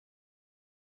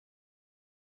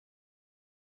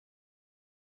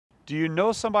Do you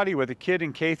know somebody with a kid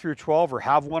in K through 12 or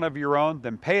have one of your own?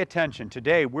 Then pay attention.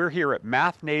 Today we're here at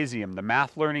Mathnasium, the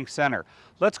Math Learning Center.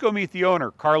 Let's go meet the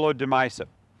owner, Carlo Dimaisip.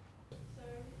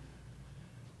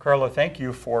 Carlo, thank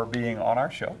you for being on our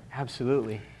show.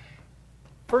 Absolutely.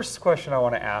 First question I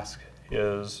want to ask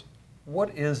is,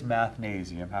 what is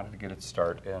Mathnasium? How did it get its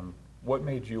start? And what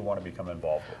made you want to become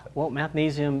involved with it? Well,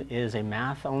 Mathnasium is a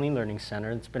math-only learning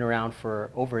center. It's been around for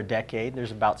over a decade.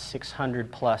 There's about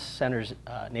 600 plus centers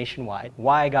nationwide.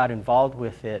 Why I got involved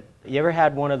with it, you ever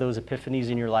had one of those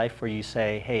epiphanies in your life where you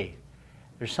say, hey,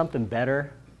 there's something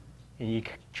better, and you're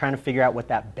trying to figure out what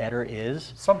that better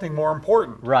is? Something more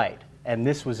important. Right, and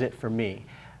this was it for me.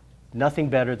 Nothing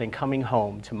better than coming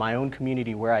home to my own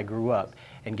community where I grew up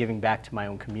and giving back to my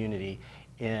own community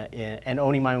and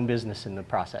owning my own business in the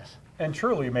process. And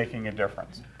truly making a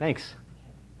difference. Thanks.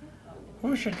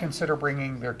 Who should consider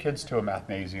bringing their kids to a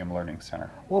Mathnasium Learning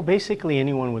Center? Well, basically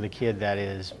anyone with a kid that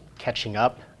is catching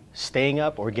up, staying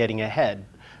up, or getting ahead.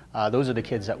 Those are the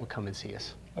kids that would come and see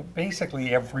us.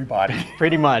 Basically everybody.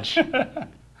 Pretty much.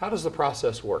 How does the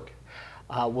process work?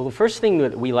 Well, the first thing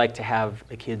that we like to have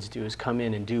the kids do is come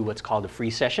in and do what's called a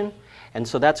free session. And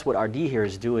so that's what RD here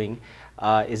is doing,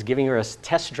 is giving her a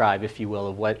test drive, if you will,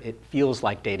 of what it feels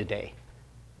like day to day.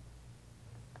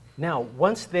 Now,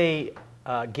 once they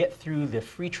get through the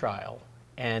free trial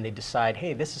and they decide,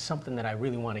 hey, this is something that I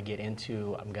really want to get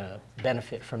into, I'm going to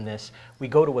benefit from this, we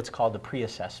go to what's called the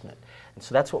pre-assessment. And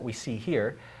so that's what we see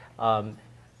here.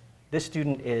 This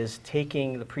student is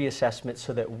taking the pre-assessment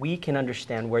so that we can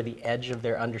understand where the edge of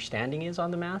their understanding is on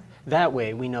the math. That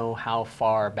way we know how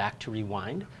far back to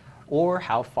rewind or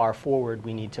how far forward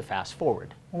we need to fast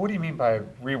forward. What do you mean by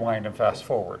rewind and fast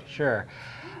forward? Sure.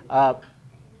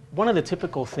 One of the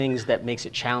typical things that makes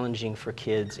it challenging for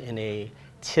kids in a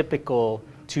typical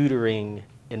tutoring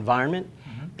environment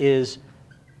is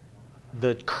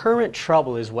the current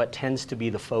trouble is what tends to be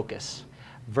the focus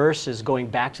versus going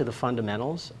back to the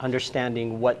fundamentals,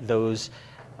 understanding what those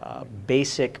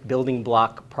basic building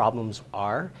block problems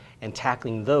are and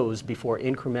tackling those before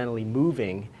incrementally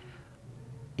moving,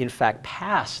 in fact,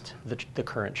 past the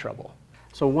current trouble.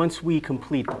 So once we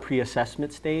complete the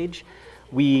pre-assessment stage,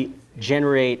 we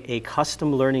generate a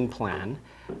custom learning plan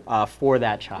for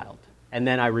that child. And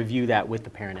then I review that with the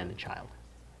parent and the child.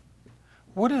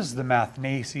 What is the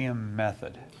Mathnasium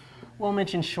Method? Well,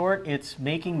 in short, it's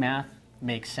making math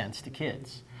make sense to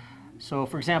kids. So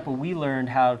for example, we learned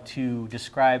how to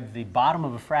describe the bottom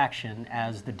of a fraction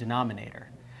as the denominator.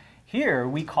 Here,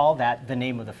 we call that the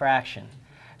name of the fraction.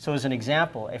 So as an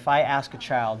example, if I ask a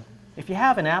child, if you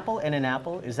have an apple and an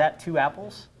apple, is that 2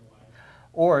 apples?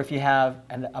 Or if you have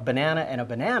a banana and a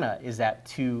banana, is that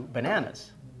 2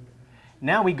 bananas?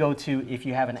 Now we go to, if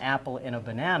you have an apple and a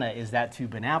banana, is that 2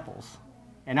 banapples?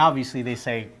 And obviously they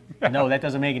say, no, that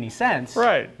doesn't make any sense.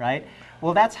 Right?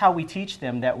 Well, that's how we teach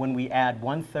them that when we add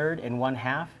 1/3 and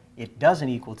 1/2, it doesn't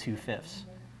equal 2/5.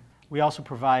 We also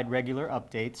provide regular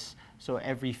updates. So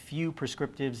every few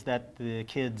prescriptives that the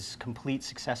kids complete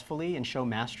successfully and show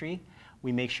mastery,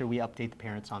 we make sure we update the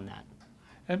parents on that.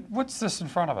 And what's this in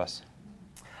front of us?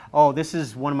 Oh, this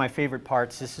is one of my favorite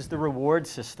parts. This is the reward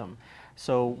system.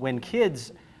 So when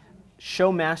kids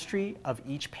show mastery of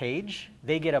each page,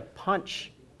 they get a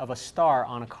punch of a star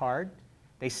on a card.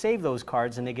 They save those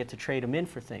cards and they get to trade them in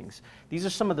for things. These are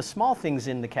some of the small things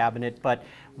in the cabinet, but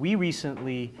we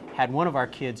recently had one of our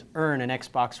kids earn an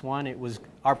Xbox One. It was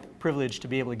our privilege to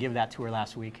be able to give that to her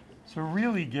last week. So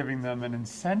really giving them an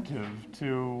incentive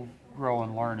to grow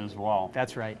and learn as well.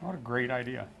 That's right. What a great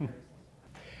idea.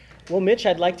 Well, Mitch,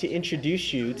 I'd like to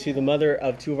introduce you to the mother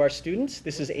of 2 of our students.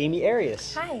 This is Amy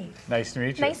Arias. Hi. Nice to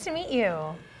meet you. Nice to meet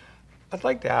you. I'd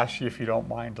like to ask you, if you don't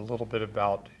mind, a little bit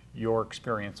about your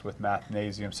experience with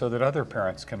Mathnasium so that other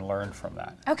parents can learn from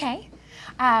that. Okay.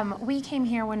 We came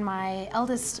here when my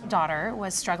eldest daughter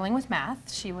was struggling with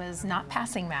math. She was not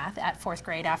passing math at 4th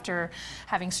grade after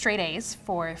having straight A's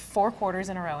for 4 quarters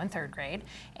in a row in 3rd grade.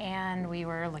 And we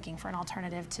were looking for an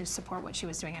alternative to support what she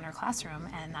was doing in her classroom.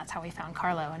 And that's how we found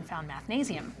Carlo and found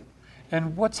Mathnasium.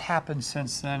 And what's happened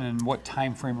since then, and what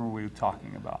time frame are we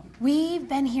talking about? We've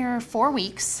been here 4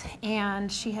 weeks, and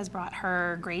she has brought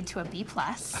her grade to a B+.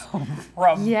 From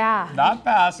not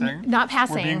passing, not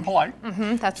passing, we're being polite,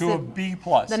 that's to a B+.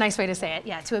 The nice way to say it,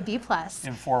 yeah, to a B+.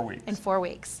 In 4 weeks. In 4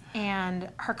 weeks, and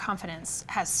her confidence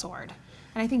has soared.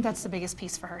 And I think that's the biggest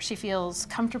piece for her. She feels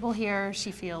comfortable here,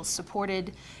 she feels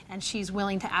supported, and she's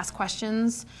willing to ask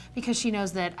questions because she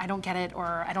knows that I don't get it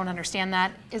or I don't understand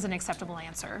that is an acceptable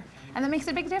answer. And that makes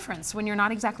a big difference when you're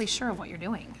not exactly sure of what you're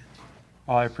doing.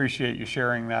 Well, I appreciate you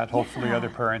sharing that. Hopefully Yeah. other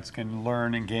parents can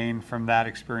learn and gain from that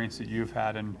experience that you've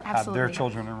had and have their Absolutely.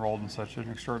 children enrolled in such an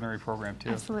extraordinary program too.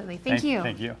 Absolutely. Thank you.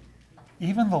 Thank you.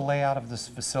 Even the layout of this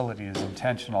facility is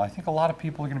intentional. I think a lot of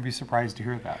people are going to be surprised to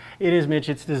hear that. It is, Mitch.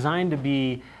 It's designed to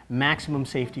be maximum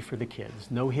safety for the kids.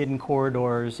 No hidden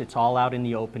corridors. It's all out in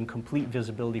the open, complete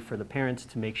visibility for the parents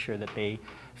to make sure that they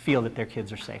feel that their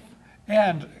kids are safe.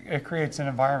 And it creates an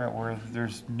environment where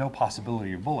there's no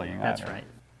possibility of bullying. That's either. right.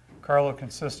 Carlo,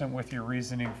 consistent with your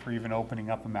reasoning for even opening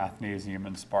up a Mathnasium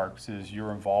in Sparks is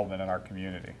your involvement in our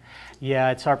community. Yeah,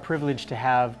 it's our privilege to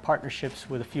have partnerships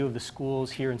with a few of the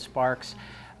schools here in Sparks.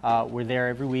 We're there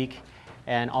every week,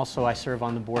 and also I serve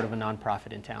on the board of a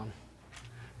nonprofit in town.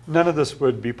 None of this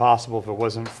would be possible if it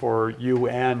wasn't for you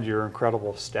and your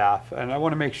incredible staff. And I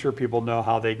want to make sure people know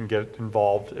how they can get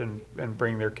involved and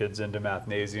bring their kids into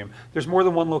Mathnasium. There's more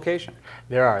than one location.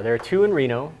 There are 2 in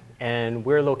Reno, and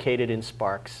we're located in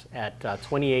Sparks at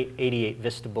 2888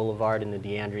 Vista Boulevard in the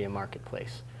DeAndrea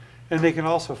Marketplace. And they can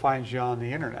also find you on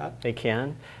the internet. They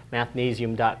can,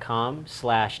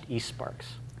 mathnasium.com/eSparks.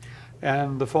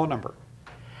 And the phone number.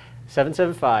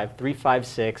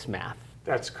 775-356-MATH.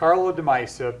 That's Carlo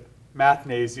Dimaisip,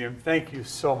 Mathnasium. Thank you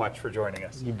so much for joining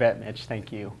us. You bet, Mitch.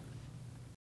 Thank you.